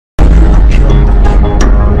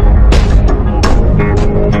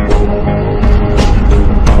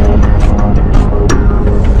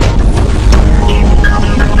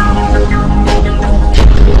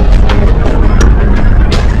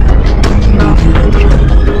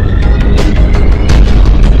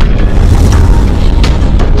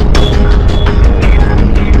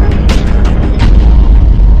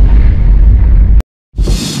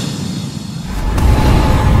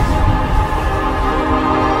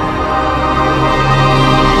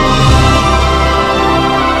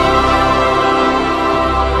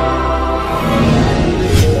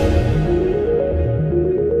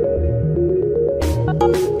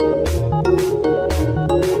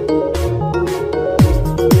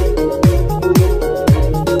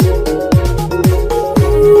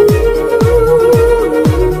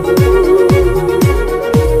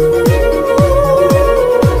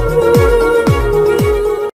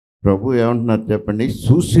ఏమంటున్నారు చెప్పండి?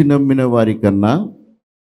 చూసి నమ్మిన వారి కన్నా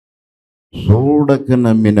చూడక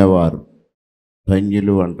నమ్మిన వారు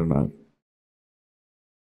ధన్యులు అంటున్నారు.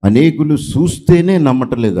 అనేకులు చూస్తేనే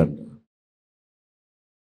నమ్మటలేదంట.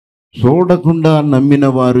 చూడకుండా నమ్మిన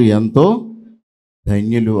వారు ఎంతో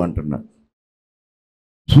ధన్యులు అంటున్నారు.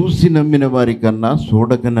 చూసి నమ్మిన వారి కన్నా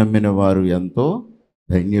చూడక నమ్మిన వారు ఎంతో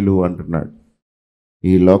ధన్యులు అంటున్నాడు.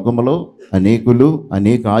 ఈ లోకంలో అనేకులు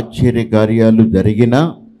అనేక ఆశ్చర్య కార్యాలు జరిగినా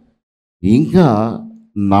ఇంకా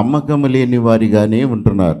నమ్మకం లేని వారిగానే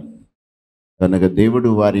ఉంటున్నారు. కనుక దేవుడు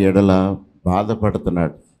వారి ఎడల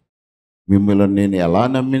బాధపడుతున్నాడు. మిమ్మల్ని నేను ఎలా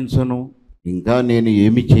నమ్మించను? ఇంకా నేను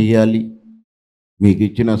ఏమి చెయ్యాలి? మీకు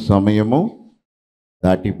ఇచ్చిన సమయము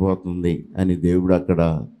దాటిపోతుంది అని దేవుడు అక్కడ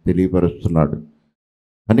తెలియపరుస్తున్నాడు.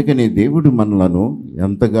 అందుకని దేవుడు మనలను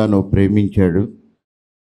ఎంతగానో ప్రేమించాడు.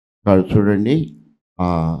 చూడండి,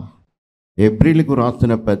 ఏప్రిల్కు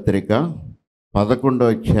రాసిన పత్రిక 11వ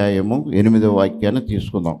అధ్యాయము 8వ వాక్యాన్ని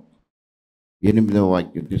తీసుకుందాం. 8వ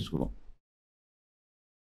వాక్యం తీసుకుందాం.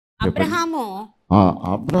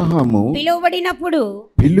 అబ్రహాము పిలువబడినప్పుడు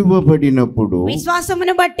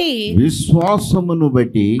విశ్వాసమును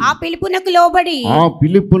బట్టి ఆ పిలుపునకు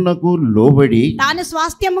లోబడి తాను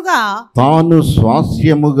స్వాస్థ్యముగా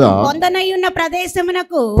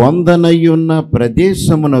పొందనయ్యున్న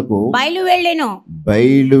ప్రదేశమునకు బయలు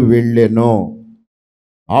వెళ్ళెను.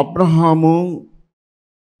 అబ్రహాము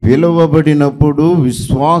పిలువబడినప్పుడు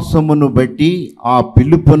విశ్వాసమును బట్టి ఆ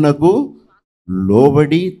పిలుపునకు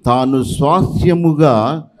లోబడి తాను స్వాస్థ్యముగా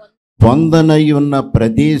పొందనయ్యున్న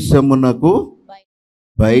ప్రదేశమునకు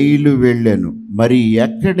బయలు వెళ్ళెను. మరి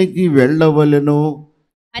ఎక్కడికి వెళ్ళవలెను?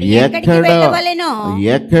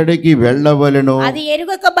 ఎక్కడికి వెళ్ళవలెను అది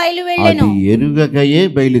ఎరుగకయే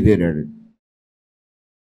బయలుదేరాడు.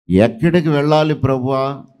 ఎక్కడికి వెళ్ళాలి ప్రభువా,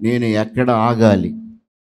 నేను ఎక్కడ ఆగాలి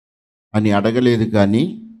అని అడగలేదు. కానీ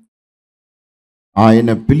ఆయన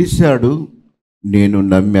పిలిచాడు, నేను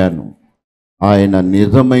నమ్మాను. ఆయన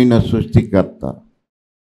నిజమైన సృష్టికర్త,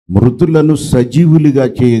 మృతులను సజీవులుగా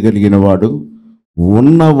చేయగలిగిన వాడు,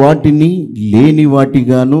 ఉన్న వాటిని లేని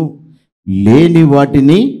వాటిగాను, లేని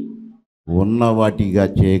వాటిని ఉన్న వాటిగా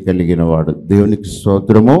చేయగలిగిన వాడు. దేవునికి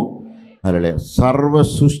స్తోత్రము. అలా సర్వ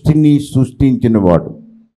సృష్టిని సృష్టించిన వాడు.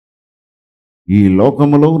 ఈ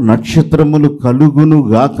లోకములో నక్షత్రములు కలుగును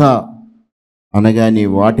గాక అనగాని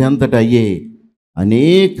వాటి అంతట అయ్యే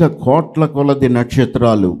అనేక కోట్ల కొలది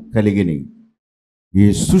నక్షత్రాలు కలిగినాయి. ఈ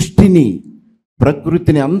సృష్టిని,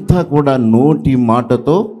 ప్రకృతిని అంతా కూడా నోటి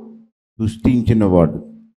మాటతో సృష్టించినవాడు.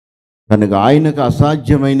 కనుక ఆయనకు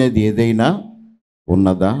అసాధ్యమైనది ఏదైనా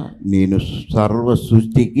ఉన్నదా? నేను సర్వ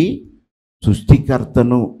సృష్టికి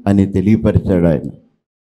సృష్టికర్తను అని తెలియపరిచాడు ఆయన.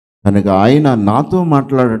 కనుక ఆయన నాతో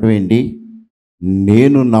మాట్లాడటం ఏంటి,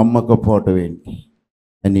 నేను నమ్మకపోవటం ఏంటి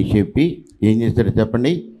అని చెప్పి ఏం చేశాడు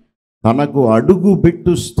చెప్పండి? తనకు అడుగు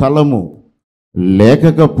పెట్టు స్థలము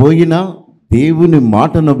లేకపోయినా దేవుని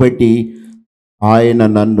మాటను బట్టి ఆయన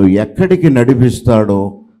నన్ను ఎక్కడికి నడిపిస్తాడో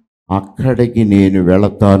అక్కడికి నేను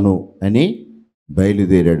వెళతాను అని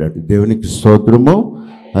బయలుదేరాడు. దేవునికి స్తోత్రము.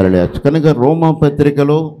 అలా కనుక రోమా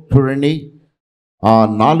పత్రికలో చూడండి,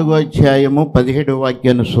 4వ అధ్యాయము 17వ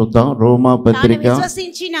వాక్యాన్ని చూద్దాం. రోమా పత్రిక.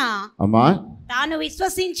 అమ్మా, తాను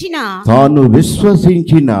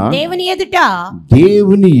విశ్వసించిన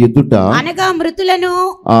దేవుని ఎదుట అనగా మృతులను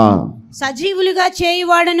సజీవులుగా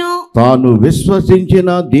చేయువాడును. తాను విశ్వసించిన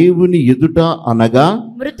దేవుని ఎదుట అనగా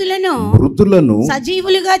మృతులను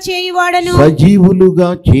సజీవులుగా చేయువాడును.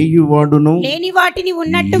 లేని వాటిని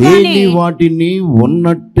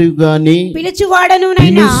ఉన్నట్టుగానే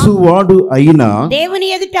పిలుచువాడు అయిన దేవుని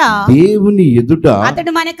ఎదుట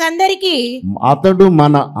అతడు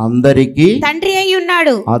మన అందరికి తండ్రి అయి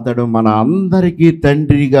ఉన్నాడు. అతడు మన అందరికి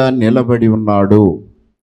తండ్రిగా నిలబడి ఉన్నాడు.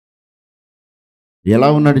 ఎలా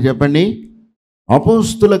ఉన్నాడు చెప్పండి?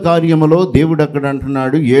 అపోస్తుల కార్యములో దేవుడు అక్కడ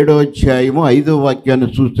అంటున్నాడు, 7వ అధ్యాయము 5వ వాక్యాన్ని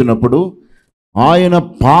చూస్తున్నప్పుడు, ఆయన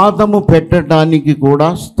పాదము పెట్టడానికి కూడా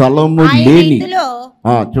స్థలము లేని,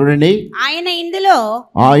 చూడండి,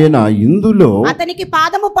 ఆయన ఇందులో అతనికి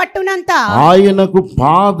పాదము పట్టునంత, ఆయనకు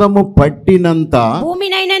పాదము పట్టినంత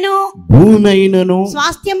భూమినైనను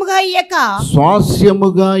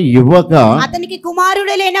స్వాస్థ్యముగా ఇవ్వక అతనికి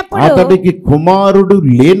కుమారుడు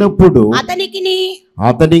లేనప్పుడు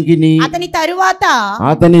అతని తరువాత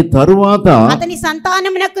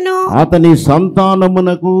అతని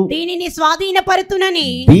సంతానమునకు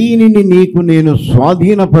దీనిని నీకు నేను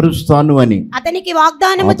స్వాధీనపరుస్తాను అని అతనికి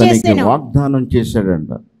వాగ్దానం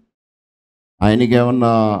చేశాడంట. ఆయన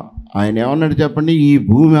ఏమన్నాడు చెప్పండి? ఈ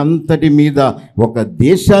భూమి అంతటి మీద ఒక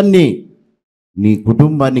దేశాన్ని నీ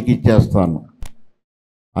కుటుంబానికి ఇచ్చేస్తాను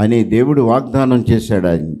అని దేవుడు వాగ్దానం చేశాడు.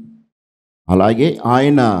 ఆయన అలాగే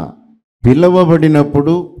ఆయన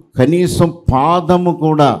పిలవబడినప్పుడు కనీసం పాదము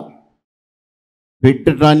కూడా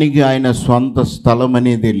పెట్టడానికి ఆయన స్వంత స్థలం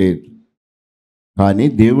అనేది లేదు. కానీ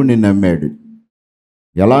దేవుణ్ణి నమ్మాడు.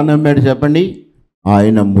 ఎలా నమ్మాడు చెప్పండి?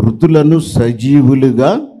 ఆయన మృతులను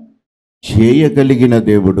సజీవులుగా చేయగలిగిన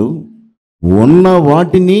దేవుడు, ఉన్న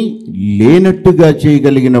వాటిని లేనట్టుగా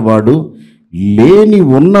చేయగలిగిన వాడు,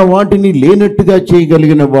 ఉన్న వాటిని లేనట్టుగా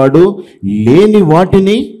చేయగలిగిన వాడు, లేని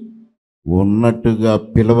వాటిని ఉన్నట్టుగా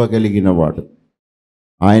పిలవగలిగిన వాడు.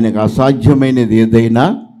 ఆయనకు అసాధ్యమైనది ఏదైనా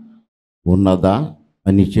ఉన్నదా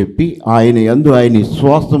అని చెప్పి ఆయన యందు ఆయన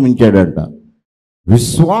విశ్వాసం ఉంచాడంట.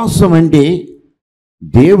 విశ్వాసం అంటే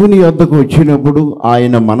దేవుని వద్దకు వచ్చినప్పుడు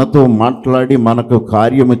ఆయన మనతో మాట్లాడి మనకు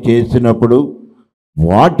కార్యము చేసినప్పుడు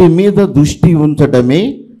వాటి మీద దృష్టి ఉంచడమే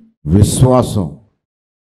విశ్వాసం.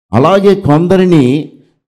 అలాగే కొందరిని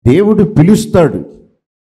దేవుడు పిలుస్తాడు.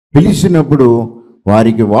 పిలిచినప్పుడు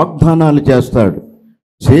వారికి వాగ్దానాలు చేస్తాడు.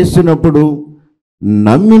 చేసినప్పుడు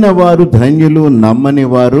నమ్మిన వారు ధన్యులు, నమ్మని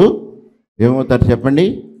వారు ఏమవుతారు చెప్పండి?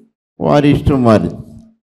 వారి ఇష్టం వారిది.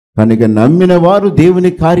 కనుక నమ్మిన వారు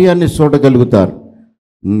దేవుని కార్యాన్ని చూడగలుగుతారు,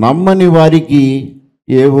 నమ్మని వారికి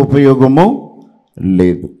ఏ ఉపయోగమో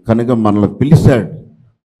లేదు. కనుక మనల్ని పిలిచాడు,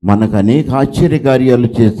 మనకు అనేక ఆశ్చర్యకార్యాలు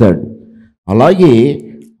చేశాడు. అలాగే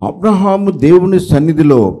అబ్రహాము దేవుని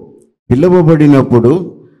సన్నిధిలో పిలువబడినప్పుడు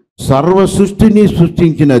సర్వ సృష్టిని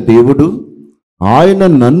సృష్టించిన దేవుడు ఆయన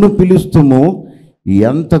నన్ను పిలుస్తుము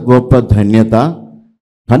ఎంత గొప్ప ధన్యత.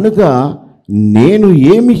 కనుక నేను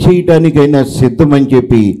ఏమి చేయటానికైనా సిద్ధమని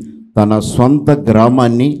చెప్పి తన సొంత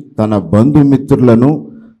గ్రామాన్ని, తన బంధుమిత్రులను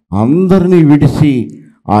అందరినీ విడిచి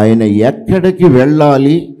ఆయన ఎక్కడికి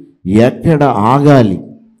వెళ్ళాలి, ఎక్కడ ఆగాలి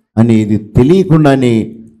అనేది తెలియకుండానే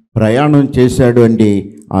ప్రయాణం చేశాడు. అంటే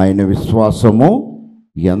ఆయన విశ్వాసము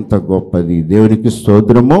ఎంత గొప్పది. దేవునికి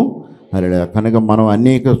స్తోత్రము. హల్లెలూయా. కనుక మనం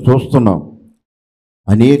అనేక చూస్తున్నాం,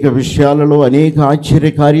 అనేక విషయాలలో అనేక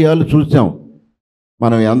ఆశ్చర్యకార్యాలు చూసాం.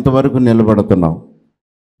 మనం ఎంతవరకు నిలబడుతున్నాం?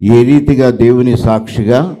 ఏ రీతిగా దేవుని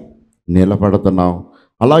సాక్షిగా నిలబడుతున్నాం?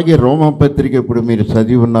 అలాగే రోమాపత్రిక ఇప్పుడు మీరు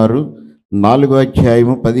చదివి ఉన్నారు, 4వ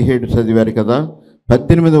అధ్యాయము 17 చదివారు కదా.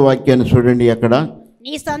 18వ వాక్యాన్ని చూడండి. అక్కడ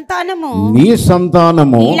నీ సంతానము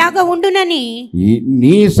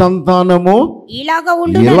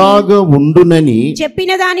ఇలాగ ఉండునని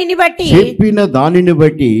చెప్పిన దానిని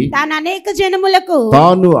బట్టి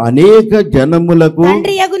తాను అనేక జనములకు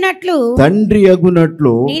తండ్రి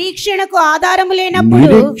అగునట్లు నిరీక్షణకు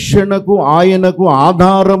ఆయనకు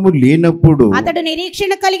ఆధారము లేనప్పుడు అతడు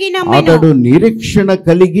నిరీక్షణ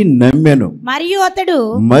కలిగి నమ్మెను.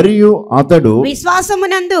 మరియు అతడు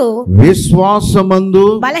విశ్వాసమందు విశ్వాసములో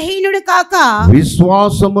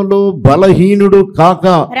బలహీనుడు కాక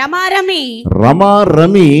రమారమి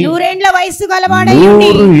 100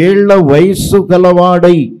 ఏళ్ల వయస్సు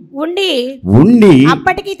గలవాడై ఉండి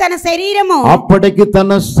అప్పటికి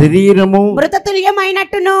తన శరీరము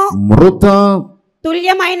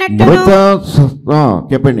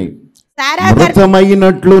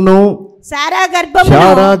మృతమైనట్లును సారా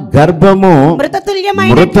గర్భము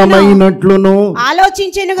మృతమైనట్లును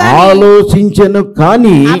ఆలోచించెను.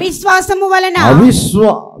 కానీ విశ్వాసము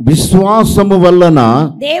వలన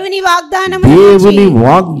దేవుని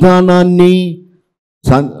వాగ్దానాన్ని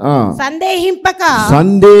సందేహింపక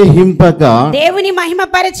దేవుని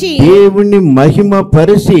మహిమపరచి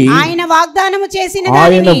ఆయన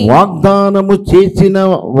వాగ్దానము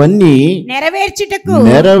చేసినవన్నీ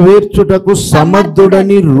నెరవేర్చుటకు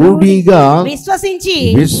సమర్థుడని రూఢిగా విశ్వసించి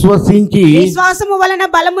విశ్వాసము వలన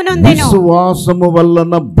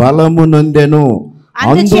బలము నొందెను.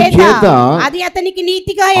 అందుచేత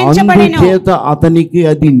అతనికి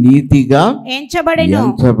అది నీతిగా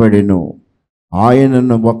ఎంచబడెను.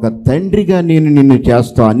 ఆయనను ఒక తండ్రిగా నేను నిన్ను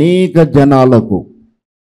చేస్తా, అనేక జనాలకు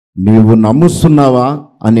నీవు నమ్ముస్తున్నావా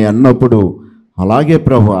అని అన్నప్పుడు, అలాగే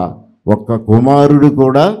ప్రభువా, ఒక్క కుమారుడు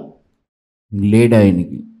కూడా లేడు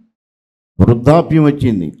ఆయనకి. వృద్ధాప్యం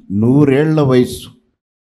వచ్చింది, 100 ఏళ్ల వయస్సు.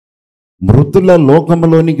 మృతుల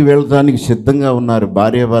లోకంలోనికి వెళ్ళడానికి సిద్ధంగా ఉన్నారు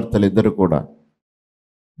భార్యాభర్తలు ఇద్దరు కూడా.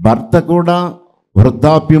 భర్త కూడా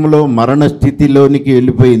వృద్ధాప్యంలో మరణ స్థితిలోనికి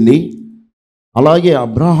వెళ్ళిపోయింది. అలాగే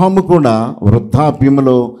అబ్రహాము కూడా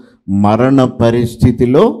వృద్ధాప్యంలో మరణ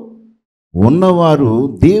పరిస్థితిలో ఉన్నవారు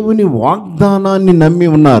దేవుని వాగ్దానాన్ని నమ్మి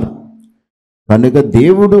ఉన్నారు. కనుక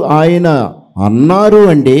దేవుడు ఆయన అన్నారు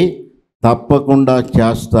అంటే తప్పకుండా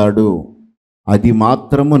చేస్తాడు, అది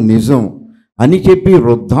మాత్రము నిజం అని చెప్పి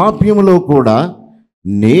వృద్ధాప్యంలో కూడా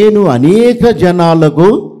నేను అనేక జనాలకు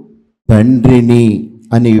తండ్రిని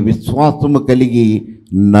అని విశ్వాసము కలిగి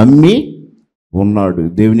నమ్మి ఉన్నాడు.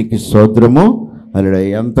 దేవునికి స్తోత్రము. హల్లెలూయా.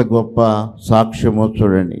 ఎంత గొప్ప సాక్ష్యమో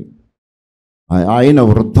చూడండి. ఆయన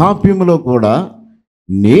వృద్ధాప్యంలో కూడా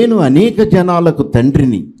నేను అనేక జనాలకు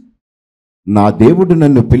తండ్రిని. నా దేవుడు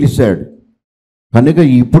నన్ను పిలిచాడు కనుక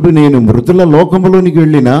ఇప్పుడు నేను మృతుల లోకములోనికి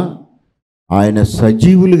వెళ్ళినా ఆయన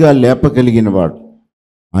సజీవులుగా లేపగలిగిన వాడు.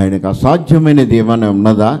 ఆయనకు అసాధ్యమైనది ఏమైనా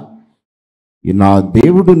ఉన్నదా? నా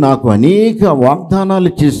దేవుడు నాకు అనేక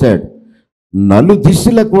వాగ్దానాలు చేశాడు.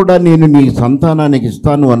 నలుదిశల కూడా నేను నీ సంతానానికి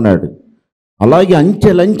ఇస్తాను అన్నాడు. అలాగే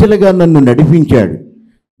అంచెలంచెలుగా నన్ను నడిపించాడు.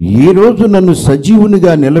 ఈరోజు నన్ను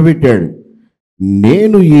సజీవునిగా నిలబెట్టాడు.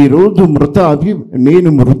 నేను ఈరోజు నేను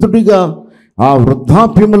మృతుడిగా ఆ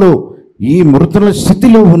వృద్ధాప్యములో ఈ మృతుల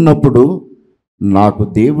స్థితిలో ఉన్నప్పుడు నాకు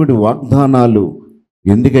దేవుడి వాగ్దానాలు,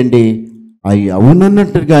 ఎందుకంటే అవి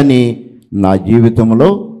అవునన్నట్టుగానే నా జీవితంలో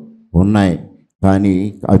ఉన్నాయి, కానీ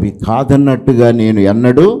అవి కాదన్నట్టుగా నేను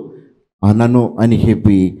ఎన్నడూ అనను అని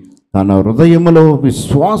చెప్పి తన హృదయములో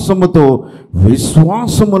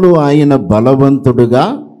విశ్వాసములో ఆయన బలవంతుడుగా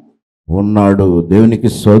ఉన్నాడు. దేవునికి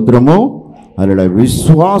స్తోత్రము. అలా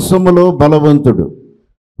విశ్వాసములో బలవంతుడు.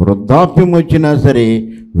 వృద్ధాప్యం వచ్చినా సరే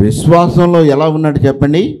విశ్వాసంలో ఎలా ఉన్నాడు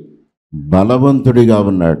చెప్పండి? బలవంతుడిగా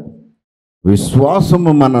ఉన్నాడు.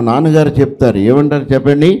 విశ్వాసము మన నాన్నగారు చెప్తారు, ఏమంటారు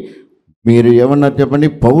చెప్పండి? మీరు ఏమన్నారు చెప్పండి?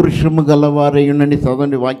 పౌరుషము గలవారై ఉండండి.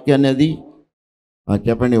 చదవండి వాక్యాన్ని, అది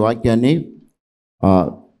చెప్పండి వాక్యాన్ని.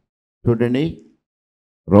 చూడండి.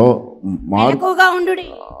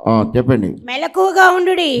 చెప్పండి.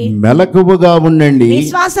 మెలకువగా ఉండండి.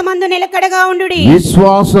 విశ్వాసమందు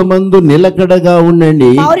నిలకడగా ఉండండి.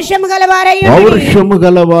 పౌరుషము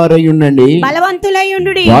గలవారై ఉండండి. బలవంతులై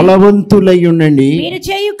ఉండండి.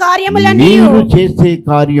 మీరు చేసే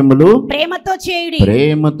కార్యములు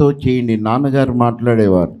ప్రేమతో చేయండి. నాన్నగారు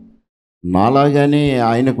మాట్లాడేవారు. నాలాగానే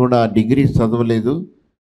ఆయన కూడా డిగ్రీ చదవలేదు.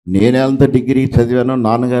 నేనెంత డిగ్రీ చదివానో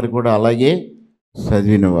నాన్నగారు కూడా అలాగే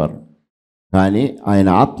చదివినవారు. కానీ ఆయన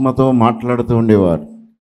ఆత్మతో మాట్లాడుతూ ఉండేవారు.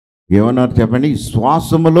 ఏమన్నారు చెప్పండి?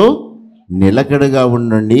 శ్వాసములో నిలకడగా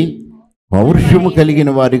ఉండండి, పౌరుషము కలిగిన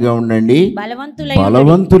వారిగా ఉండండి,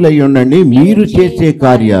 బలవంతులై ఉండండి. మీరు చేసే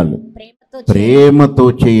కార్యాలు ప్రేమతో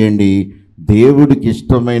చేయండి. దేవుడికి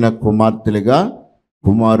ఇష్టమైన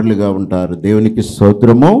కుమారులుగా ఉంటారు. దేవునికి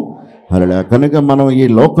స్తోత్రము. అలా కనుక మనం ఈ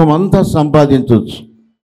లోకమంతా సంపాదించవచ్చు,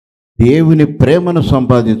 దేవుని ప్రేమను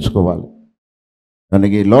సంపాదించుకోవాలి.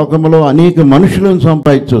 కనుక ఈ లోకంలో అనేక మనుషులను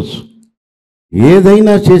సంపాదించవచ్చు,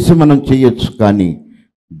 ఏదైనా చేసి మనం చేయొచ్చు. కానీ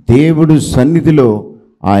దేవుడు సన్నిధిలో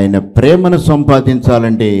ఆయన ప్రేమను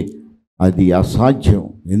సంపాదించాలంటే అది అసాధ్యం.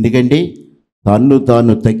 ఎందుకంటే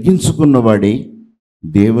తాను తగ్గించుకున్నవాడి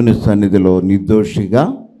దేవుని సన్నిధిలో నిర్దోషిగా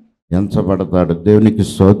ఎంచబడతాడు. దేవునికి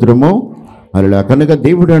స్తోత్రము. అలా కనుక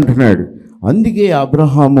దేవుడు అంటున్నాడు, అందుకే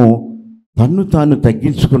అబ్రహాము తాను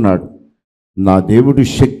తగ్గించుకున్నాడు. నా దేవుడు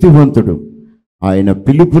శక్తివంతుడు, ఆయన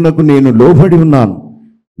పిలుపునకు నేను లోబడి ఉన్నాను,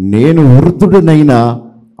 నేను వృద్ధుడినైనా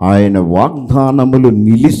ఆయన వాగ్దానములు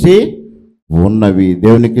నిలిసే ఉన్నవి.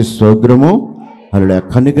 దేవునికి స్తోత్రము. అలా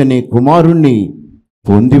కనుక నీ కుమారుణ్ణి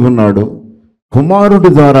పొంది ఉన్నాడు. కుమారుడి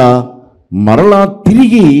ద్వారా మరలా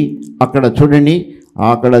తిరిగి అక్కడ చూడండి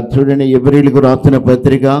ఎబ్రీయులకు రాసిన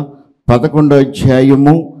పత్రిక 11వ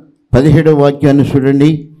అధ్యాయము 17వ వాక్యాన్ని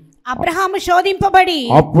చూడండి. అబ్రహాము శోధింపబడి,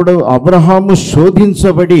 అప్పుడు అబ్రహాము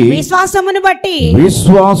శోధించబడి విశ్వాసమును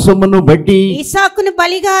బట్టి ఇస్సాకును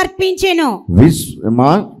బలిగా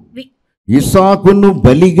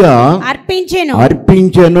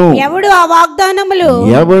అర్పించెను.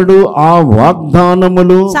 ఎవడు ఆ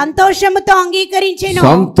వాగ్దానములు సంతోషముతో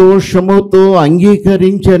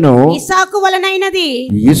అంగీకరించెను.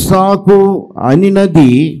 ఇస్సాకు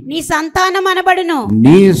అనినది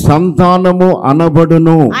నీ సంతానము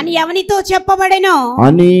అనబడును అని ఎవరితో చెప్పబడెను.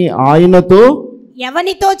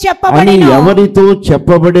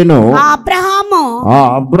 ఆ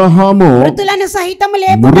అబ్రహాము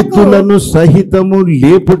మృతులను సహితము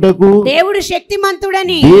లేపుటకు దేవుడు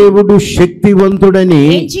శక్తివంతుడని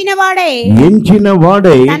ఎంచిన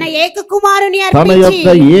వాడై తన యొక్క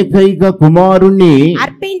ఏకైక కుమారుని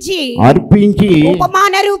అర్పించి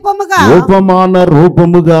ఉపమాన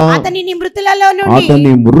రూపముగా అతని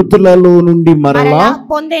మృతులలో నుండి మరలా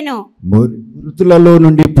పొంది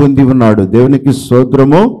ఉన్నాడు. దేవునికి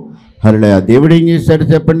స్తోత్రము. హల్లెలూయా. దేవుడు ఏం చేశాడు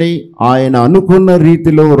చెప్పండి? ఆయన అనుకున్న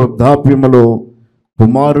రీతిలో వృద్ధాప్యములో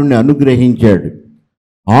కుమారుణ్ణి అనుగ్రహించాడు.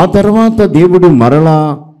 ఆ తర్వాత దేవుడు మరలా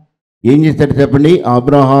ఏం చేశాడు చెప్పండి?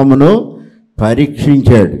 అబ్రహామును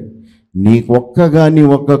పరీక్షించాడు. నీకొక్కగాని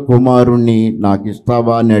ఒక కుమారుణ్ణి నాకు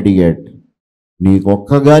ఇస్తావా అని అడిగాడు.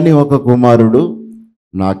 నీకొక్కగాని ఒక కుమారుడు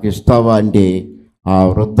నాకు ఇస్తావా అంటే ఆ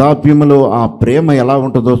వృద్ధాప్యములో ఆ ప్రేమ ఎలా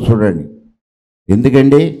ఉంటుందో చూడండి.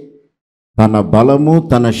 ఎందుకంటే తన బలము,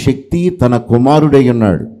 తన శక్తి తన కుమారుడై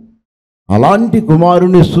ఉన్నాడు. అలాంటి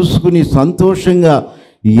కుమారుని చూసుకుని సంతోషంగా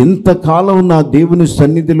ఇంతకాలం నా దేవుని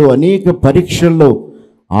సన్నిధిలో అనేక పరీక్షల్లో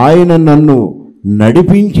ఆయన నన్ను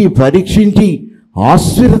నడిపించి పరీక్షించి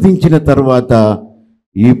ఆశీర్వదించిన తర్వాత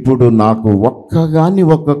ఇప్పుడు నాకు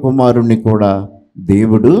ఒక్క కుమారుణ్ణి కూడా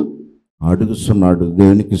దేవుడు అడుగుతున్నాడు.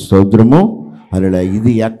 దేవునికి స్తోత్రము. అలా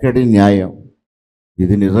ఇది ఎక్కడి న్యాయం?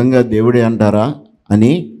 ఇది నిజంగా దేవుడే అంటారా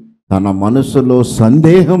అని తన మనసులో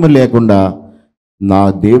సందేహం లేకుండా, నా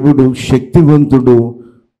దేవుడు శక్తివంతుడు,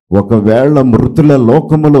 ఒకవేళ మృతుల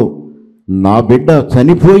లోకములో నా బిడ్డ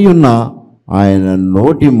చనిపోయి ఉన్నా ఆయన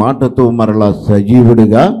నోటి మాటతో మరలా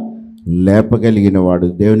సజీవుడిగా లేపగలిగిన వాడు.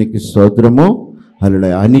 దేవునికి స్తోత్రము. అలా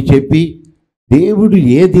అని చెప్పి దేవుడు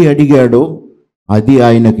ఏది అడిగాడో అది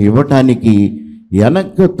ఆయనకు ఇవ్వటానికి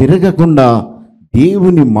వెనక్కి తిరగకుండా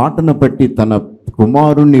దేవుని మాటను బట్టి తన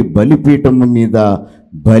కుమారుని బలిపీఠము మీద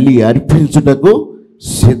బలి అర్పించుటకు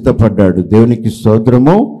సిద్ధపడ్డాడు. దేవునికి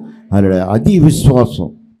స్తోత్రము. అలా అది విశ్వాసం,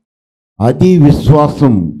 అది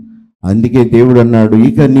విశ్వాసం. అందుకే దేవుడు అన్నాడు,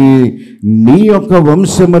 ఇక నీ యొక్క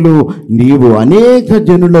వంశములు నీవు అనేక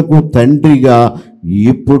జనులకు తండ్రిగా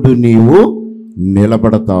ఇప్పుడు నీవు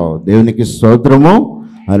నిలబడతావు. దేవునికి స్తోత్రము.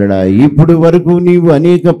 అలా ఇప్పుడు వరకు నీవు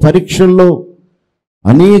అనేక పరీక్షల్లో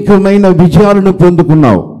అనేకమైన విజయాలను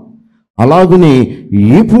పొందుకున్నావు. అలాగనే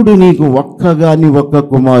ఇప్పుడు నీకు ఒక్క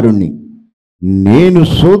కుమారుణ్ణి నేను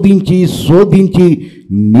శోధించి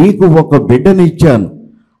నీకు ఒక బిడ్డనిచ్చాను.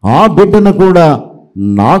 ఆ బిడ్డను కూడా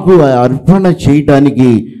నాకు అర్పణ చేయటానికి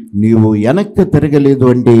నీవు వెనక్కి తిరగలేదు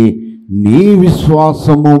అంటే నీ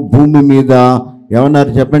విశ్వాసము భూమి మీద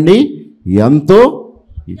ఏమన్నారు చెప్పండి? ఎంతో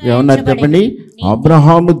ఏమన్నారు చెప్పండి?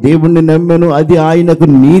 అబ్రహాము దేవుణ్ణి నమ్మెను, అది ఆయనకు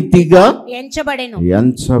నీతిగా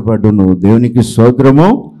ఎంచబడును. దేవునికి స్తోత్రము.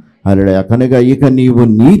 అలా కనుక ఇక నీవు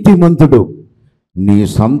నీతిమంతుడు, నీ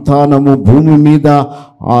సంతానము భూమి మీద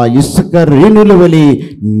ఆ ఇసుక రేణుల వలె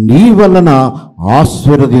నీ వలన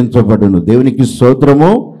ఆశీర్వదించబడును. దేవునికి స్తోత్రము.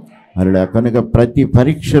 అలా కనుక ప్రతి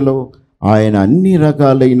పరీక్షలో ఆయన అన్ని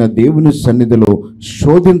రకాలైన దేవుని సన్నిధిలో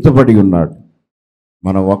శోధించబడి ఉన్నాడు.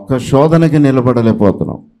 మనం ఒక్క శోధనకి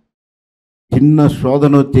నిలబడలేకపోతున్నాం. చిన్న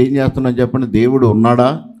శోధన వచ్చి ఏం చేస్తున్నాం చెప్పండి? దేవుడు ఉన్నాడా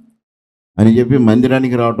అని చెప్పి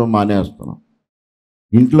మందిరానికి రావటం మానేస్తున్నాం.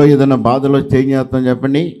 ఇంట్లో ఏదైనా బాధలు వచ్చి ఏం చేస్తాం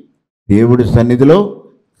చెప్పండి? దేవుడి సన్నిధిలో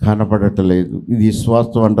కనపడటలేదు. ఇది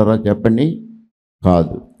విశ్వాసం అంటారా చెప్పండి?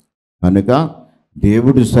 కాదు. కనుక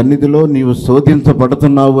దేవుడి సన్నిధిలో నీవు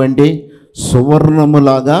శోధించబడుతున్నావు అంటే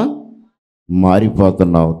సువర్ణములాగా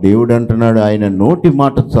మారిపోతున్నావు. దేవుడు అంటున్నాడు, ఆయన నోటి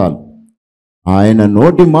మాట చాలు. ఆయన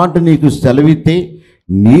నోటి మాట నీకు సెలవిస్తే,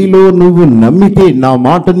 నీలో నువ్వు నమ్మితే, నా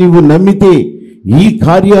మాట నీవు నమ్మితే ఈ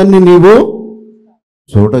కార్యాన్ని నీవు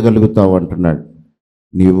చూడగలుగుతావు అంటున్నాడు.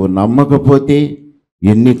 నీవు నమ్మకపోతే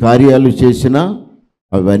ఎన్ని కార్యాలు చేసినా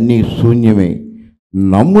అవన్నీ శూన్యమే.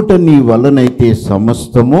 నమ్ముట నీ వలనైతే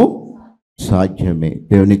సమస్తము సాధ్యమే.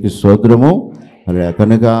 దేవునికి స్తోత్రము. అలా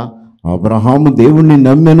కనుక అబ్రహాము దేవుణ్ణి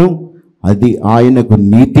నమ్మెను, అది ఆయనకు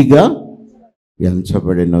నీతిగా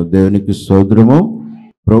ఎంచబడిన. దేవునికి స్తోత్రము.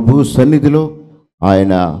 ప్రభు సన్నిధిలో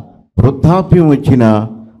ఆయన వృద్ధాప్యం వచ్చిన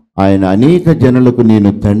ఆయన అనేక జనులకు నేను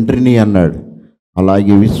తండ్రిని అన్నాడు.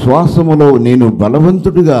 అలాగే విశ్వాసములో నేను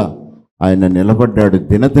బలవంతుడిగా ఆయన నిలబడ్డాడు.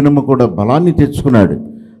 దినదినము కూడా బలాన్ని తెచ్చుకున్నాడు.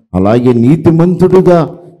 అలాగే నీతిమంతుడుగా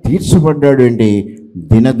తీర్చబడ్డాడు. అంటే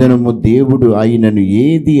దినదినము దేవుడు ఆయనను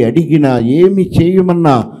ఏది అడిగినా ఏమి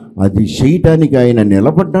చేయమన్నా అది చేయటానికి ఆయన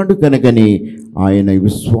నిలబడ్డాడు. కనుకని ఆయన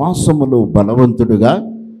విశ్వాసములో బలవంతుడుగా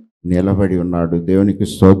నిలబడి ఉన్నాడు. దేవునికి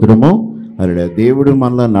స్తోత్రము. అలా దేవుడు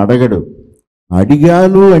మనల్ని అడగడు.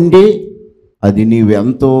 అడిగాను అంటే అది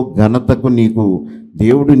నీవెంతో ఘనతకు నీకు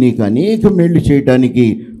దేవుడు నీకు అనేక మేళ్ళు చేయటానికి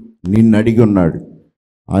నిన్ను అడిగి ఉన్నాడు.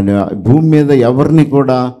 భూమి మీద ఎవరిని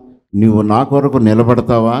కూడా నువ్వు నా కొరకు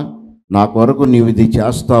నిలబడతావా, నా కొరకు నీవు ఇది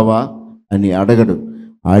చేస్తావా అని అడగడు.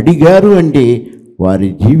 అడిగారు అంటే వారి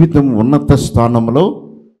జీవితం ఉన్నత స్థానంలో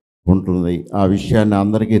ఉంటుంది. ఆ విషయాన్ని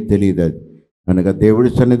అందరికీ తెలియదు. అది కనుక దేవుడి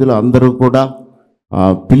సన్నిధిలో అందరూ కూడా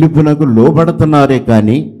పిలుపునకు లోబడుతున్నారే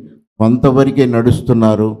కానీ కొంతవరకే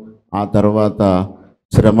నడుస్తున్నారు. ఆ తర్వాత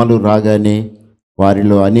శ్రమలు రాగానే,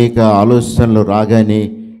 వారిలో అనేక ఆలోచనలు రాగానే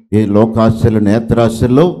ఈ లోకాశలు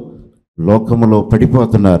నేత్రాశల్లో లోకములో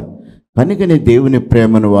పడిపోతున్నారు. కనుకనే దేవుని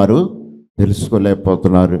ప్రేమను వారు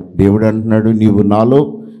తెలుసుకోలేకపోతున్నారు. దేవుడు అంటున్నాడు, నీవు నాలో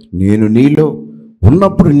నేను నీలో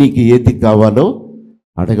ఉన్నప్పుడు నీకు ఏది కావాలో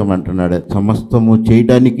అడగమంటున్నాడు. సమస్తము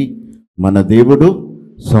చేయడానికి మన దేవుడు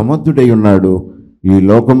సమర్థుడై ఉన్నాడు. ఈ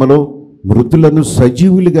లోకములో మృతులను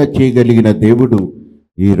సజీవులుగా చేయగలిగిన దేవుడు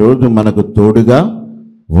ఈరోజు మనకు తోడుగా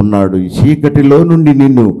ఉన్నాడు. ఈ చీకటిలో నుండి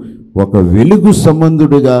నిన్ను ఒక వెలుగు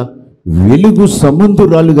సంబంధుడుగా, వెలుగు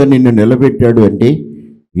సంబంధురాలుగా నిన్ను నిలబెట్టాడు. అంటే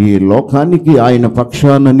ఈ లోకానికి ఆయన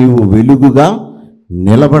పక్షాన నీవు వెలుగుగా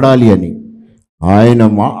నిలబడాలి అని,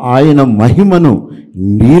 ఆయన మహిమను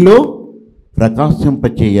నీలో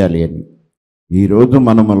ప్రకాశింపచేయాలి అని. ఈరోజు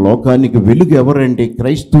మనము లోకానికి వెలుగు ఎవరంటే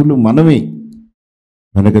క్రైస్తవులు మనమే.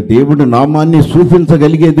 కనుక దేవుడు నామాన్ని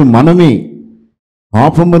చూపించగలిగేది మనమే.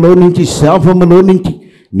 పాపములో నుంచి, శాపములో నుంచి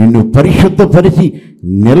నిన్ను పరిశుద్ధపరిచి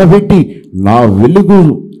నిలబెట్టి నా వెలుగు.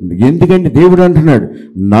 ఎందుకంటే దేవుడు అంటున్నాడు,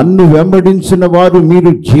 నన్ను వెంబడించిన వారు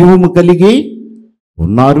మీరు జీవము కలిగి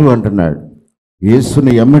ఉన్నారు అంటున్నాడు.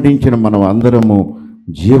 యేసుని వెంబడించిన మనం అందరము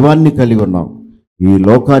జీవాన్ని కలిగి ఉన్నాం. ఈ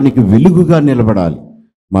లోకానికి వెలుగుగా నిలబడాలి.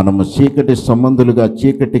 మనము చీకటి సంబంధులుగా,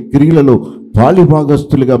 చీకటి క్రియలలో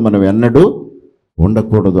పాలిభాగస్తులుగా మనం ఎన్నడూ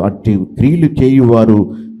ఉండకూడదు. అట్టి క్రియలు చేయువారు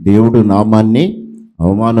దేవుడు నామాన్ని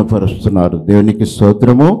అవమానపరుస్తున్నారు. దేవునికి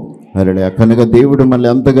స్తోత్రము. హల్లెలూయా. కనుక దేవుడు మళ్ళీ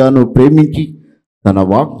ఎంతగానో ప్రేమించి తన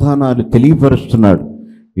వాగ్దానాలు తెలియపరుస్తున్నాడు.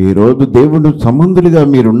 ఈరోజు దేవుడు సంబంధులుగా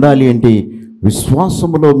మీరు ఉండాలి అంటే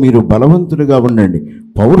విశ్వాసములో మీరు బలవంతులుగా ఉండండి,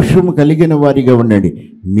 పౌరుషము కలిగిన వారిగా ఉండండి.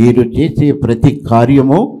 మీరు చేసే ప్రతి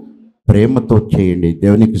కార్యము ప్రేమతో చేయండి.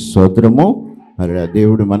 దేవునికి స్తోత్రము. హల్లెలూయా.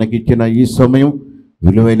 దేవుడు మనకిచ్చిన ఈ సమయం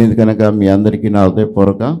విలువైనది కనుక మీ అందరికీ నా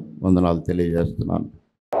హృదయపూర్వక వందనాలు తెలియజేస్తున్నాను.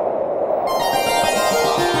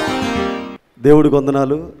 దేవుడికి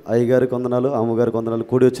వందనాలు, అయ్యగారికి వందనాలు, అమ్మగారికి వందనాలు.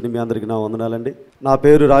 కూడి వచ్చిన మీ అందరికీ నా వందనాలండి. నా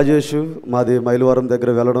పేరు రాజేష్, మాది మైలవరం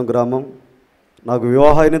దగ్గర వెళ్ళడం గ్రామం. నాకు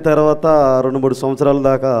వివాహం అయిన తర్వాత 2-3 సంవత్సరాల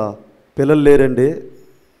దాకా పిల్లలు లేరండి.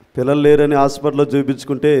 పిల్లలు లేరని హాస్పిటల్లో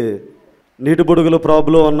చూపించుకుంటే నీటి బుడుగుల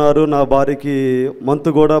ప్రాబ్లం అన్నారు. నా భార్యకి మంతు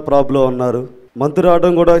కూడా ప్రాబ్లం అన్నారు. మంతు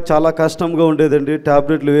రావడం కూడా చాలా కష్టంగా ఉండేదండి.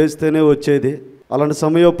 ట్యాబ్లెట్లు వేస్తేనే వచ్చేది. అలాంటి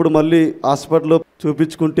సమయం అప్పుడు మళ్ళీ హాస్పిటల్లో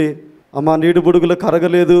చూపించుకుంటే, అమ్మ నీటి బుడుగులు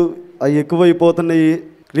కరగలేదు, అవి ఎక్కువైపోతున్నాయి,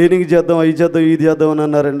 క్లీనింగ్ చేద్దాం, అవి చేద్దాం, ఇది చేద్దాం అని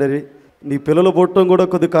అన్నారండి. నీ పిల్లలు పుట్టడం కూడా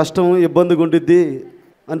కొద్ది కష్టం, ఇబ్బందిగా ఉండిద్ది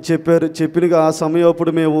అని చెప్పారు. చెప్పినగా ఆ సమయం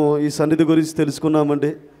అప్పుడు మేము ఈ సన్నిధి గురించి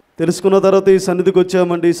తెలుసుకున్నామండి. తెలుసుకున్న తర్వాత ఈ సన్నిధికి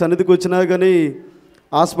వచ్చామండి. ఈ సన్నిధికి వచ్చినా కానీ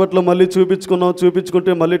హాస్పిటల్లో మళ్ళీ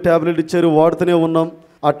చూపించుకుంటే మళ్ళీ ట్యాబ్లెట్ ఇచ్చారు, వాడుతూనే ఉన్నాం.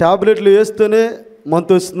 ఆ ట్యాబ్లెట్లు వేస్తేనే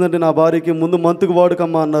మంతు వస్తుందండి. నా భార్యకి ముందు మంతుకు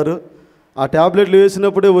వాడుకమ్మా అన్నారు. ఆ ట్యాబ్లెట్లు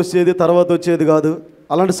వేసినప్పుడే వచ్చేది, తర్వాత వచ్చేది కాదు.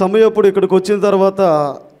 అలాంటి సమయం అప్పుడు ఇక్కడికి వచ్చిన తర్వాత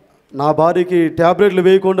నా భార్యకి ట్యాబ్లెట్లు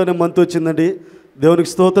వేయకుండానే మంతు వచ్చిందండి.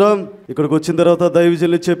 దేవునికి స్తోత్రం. ఇక్కడికి వచ్చిన తర్వాత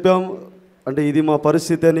దైవజనులు చెప్పాం, అంటే ఇది మా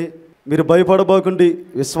పరిస్థితి అని, మీరు భయపడబోకండి,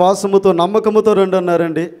 విశ్వాసముతో నమ్మకముతో రండి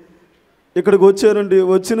అన్నారండి. ఇక్కడికి వచ్చానండి.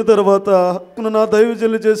 వచ్చిన తర్వాత నా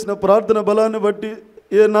దైవజనులు చేసిన ప్రార్థన బలాన్ని బట్టి,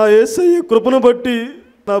 నా యేసయ్య కృపను బట్టి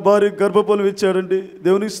నా భార్య గర్భఫలం ఇచ్చాడండి.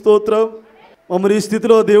 దేవునికి స్తోత్రం. మమ్మల్ని ఈ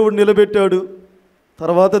స్థితిలో దేవుడు నిలబెట్టాడు.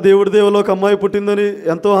 తర్వాత దేవుడిలో ఒక అమ్మాయి పుట్టిందని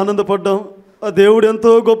ఎంతో ఆనందపడ్డాం. ఆ దేవుడు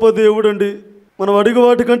ఎంతో గొప్ప దేవుడు అండి. మనం అడిగి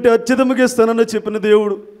వాటికంటే అత్యధికంగా ఇస్తానని చెప్పిన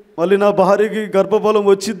దేవుడు. మళ్ళీ నా భార్యకి గర్భఫలం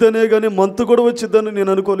వచ్చిద్దనే కానీ మంతు కూడా వచ్చిద్దని నేను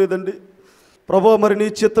అనుకోలేదండి. ప్రభువా, మరి నీ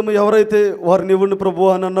చిత్తం ఎవరైతే వారిని ఇవ్వండి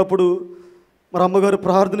ప్రభువా అని అన్నప్పుడు మరి అమ్మగారు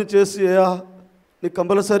ప్రార్థన చేసి, అయ్యా నీకు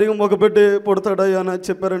కంపల్సరిగా మగబిడ్డే పుడతాడయ్యా అని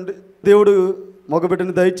చెప్పారండి. దేవుడు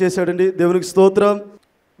మగబిడ్డని దయచేశాడండి. దేవునికి స్తోత్రం.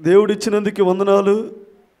 దేవుడు ఇచ్చినందుకు వందనాలు.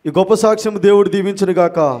 ఈ గొప్ప సాక్ష్యం దేవుడు దీవించును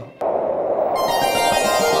గాక.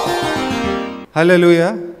 హల్లెలూయా.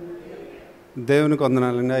 దేవునికి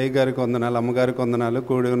వందనాలండి, అయ్యగారికి వందనాలు, అమ్మగారికి వందనాలు,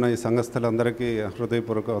 కూడి ఉన్న ఈ సంఘస్థులందరికీ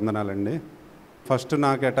హృదయపూర్వక వందనాలండి. ఫస్ట్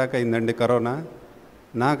నాకు అటాక్ అయిందండి కరోనా.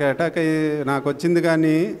 నాకు వచ్చింది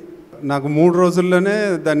కానీ నాకు 3 రోజుల్లోనే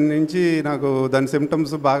దాని నుంచి దాని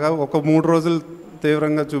సిమ్టమ్స్ బాగా ఒక 3 రోజులు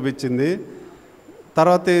తీవ్రంగా చూపించింది.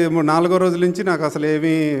 తర్వాత 4వ రోజు నుంచి నాకు అసలు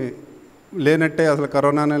ఏమీ లేనట్టే, అసలు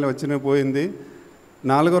కరోనానే వచ్చిన పోయింది.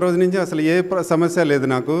 4వ రోజు నుంచి అసలు ఏ సమస్య లేదు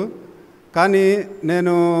నాకు. కానీ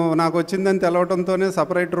నాకు వచ్చిందని తెలవటంతోనే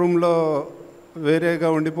సపరేట్ రూమ్లో వేరేగా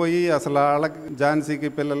ఉండిపోయి అసలు వాళ్ళకి, ఝాన్సీకి,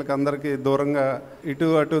 పిల్లలకి అందరికీ దూరంగా ఇటు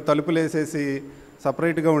అటు తలుపులు వేసేసి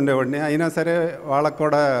సపరేట్గా ఉండేవాడిని. అయినా సరే వాళ్ళకు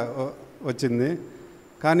కూడా వచ్చింది.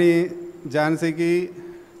 కానీ ఝాన్సీకి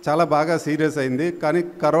చాలా బాగా సీరియస్ అయింది. కానీ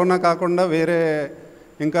కరోనా కాకుండా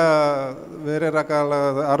ఇంకా వేరే రకాల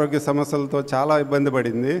ఆరోగ్య సమస్యలతో చాలా ఇబ్బంది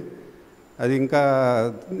పడింది. అది ఇంకా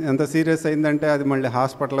ఎంత సీరియస్ అయిందంటే అది మళ్ళీ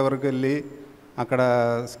హాస్పిటల్ వరకు వెళ్ళి అక్కడ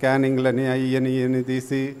స్కానింగ్లని అయ్యని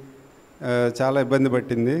తీసి చాలా ఇబ్బంది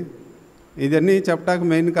పట్టింది. ఇదన్నీ చెప్పడానికి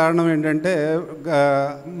మెయిన్ కారణం ఏంటంటే,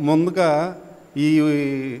 ముందుగా ఈ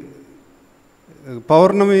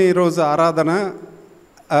పౌర్ణమి రోజు ఆరాధన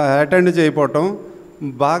అటెండ్ చేయకపోవటం,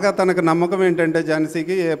 బాగా తనకు నమ్మకం ఏంటంటే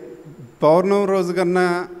ఝాన్సీకి పౌర్ణమి రోజు కన్నా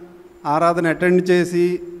ఆరాధన అటెండ్ చేసి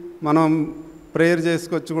మనం ప్రేయర్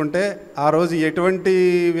చేసుకొచ్చుకుంటే ఆ రోజు ఎటువంటి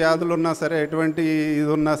వ్యాధులు ఉన్నా సరే, ఎటువంటి ఇది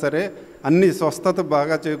ఉన్నా సరే అన్ని స్వస్థత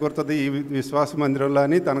బాగా చేకూరుతుంది ఈ విశ్వాస మందిరంలో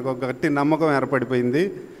అని తనకు ఒక గట్టి నమ్మకం ఏర్పడిపోయింది.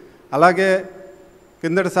 అలాగే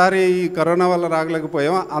కిందటిసారి ఈ కరోనా వల్ల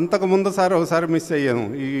రాగలేకపోయాం, అంతకు ముందుసారి ఒకసారి మిస్ అయ్యాము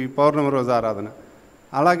ఈ పౌర్ణమి రోజు ఆరాధన.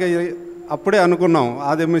 అలాగే అప్పుడే అనుకున్నాం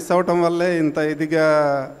అది మిస్ అవటం వల్లే ఇంత ఇదిగా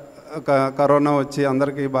కరోనా వచ్చి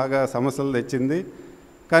అందరికీ బాగా సమస్యలు తెచ్చింది.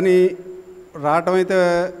 కానీ రావటం అయితే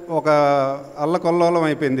ఒక అల్లకొల్లోలం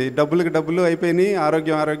అయిపోయింది. డబ్బులకి డబ్బులు అయిపోయినాయి,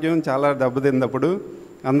 ఆరోగ్యం చాలా దెబ్బతింది. అప్పుడు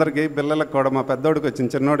అందరికీ, పిల్లలకు కూడా, మా పెద్దోడికి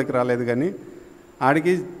వచ్చింది, చిన్నోడికి రాలేదు. కానీ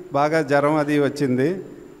ఆడికి బాగా జ్వరం అది వచ్చింది.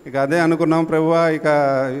 ఇక అదే అనుకున్నాం, ప్రభువా ఇక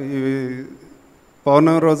ఈ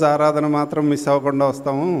పౌర్ణమి రోజు ఆరాధన మాత్రం మిస్ అవ్వకుండా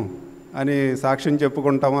వస్తాము అని సాక్ష్యం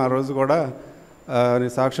చెప్పుకుంటాము. ఆ రోజు కూడా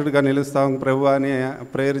సాక్షుడిగా నిలుస్తాము ప్రభు అని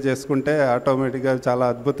ప్రేయర్ చేసుకుంటే ఆటోమేటిక్గా చాలా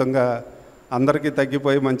అద్భుతంగా అందరికీ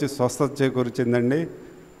తగ్గిపోయి మంచి స్వస్థత చేకూర్చిందండి.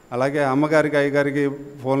 అలాగే అమ్మగారికి, అయ్యగారికి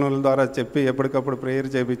ఫోన్ల ద్వారా చెప్పి ఎప్పటికప్పుడు ప్రేయర్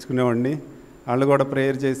చేయించుకునేవాడిని. వాళ్ళు కూడా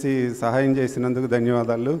ప్రేయర్ చేసి సహాయం చేసినందుకు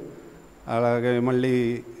ధన్యవాదాలు. అలాగే మళ్ళీ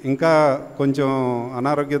ఇంకా కొంచెం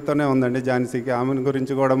అనారోగ్యంతోనే ఉందండి ఝాన్సీకి. ఆమెను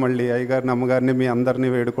గురించి కూడా మళ్ళీ అయ్యగారిని, అమ్మగారిని, మీ అందరినీ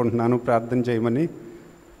వేడుకుంటున్నాను ప్రార్థన చేయమని.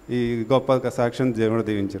 ఈ గొప్ప సాక్ష్యం దేవుడు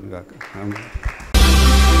దీవించను గాక. ఆమె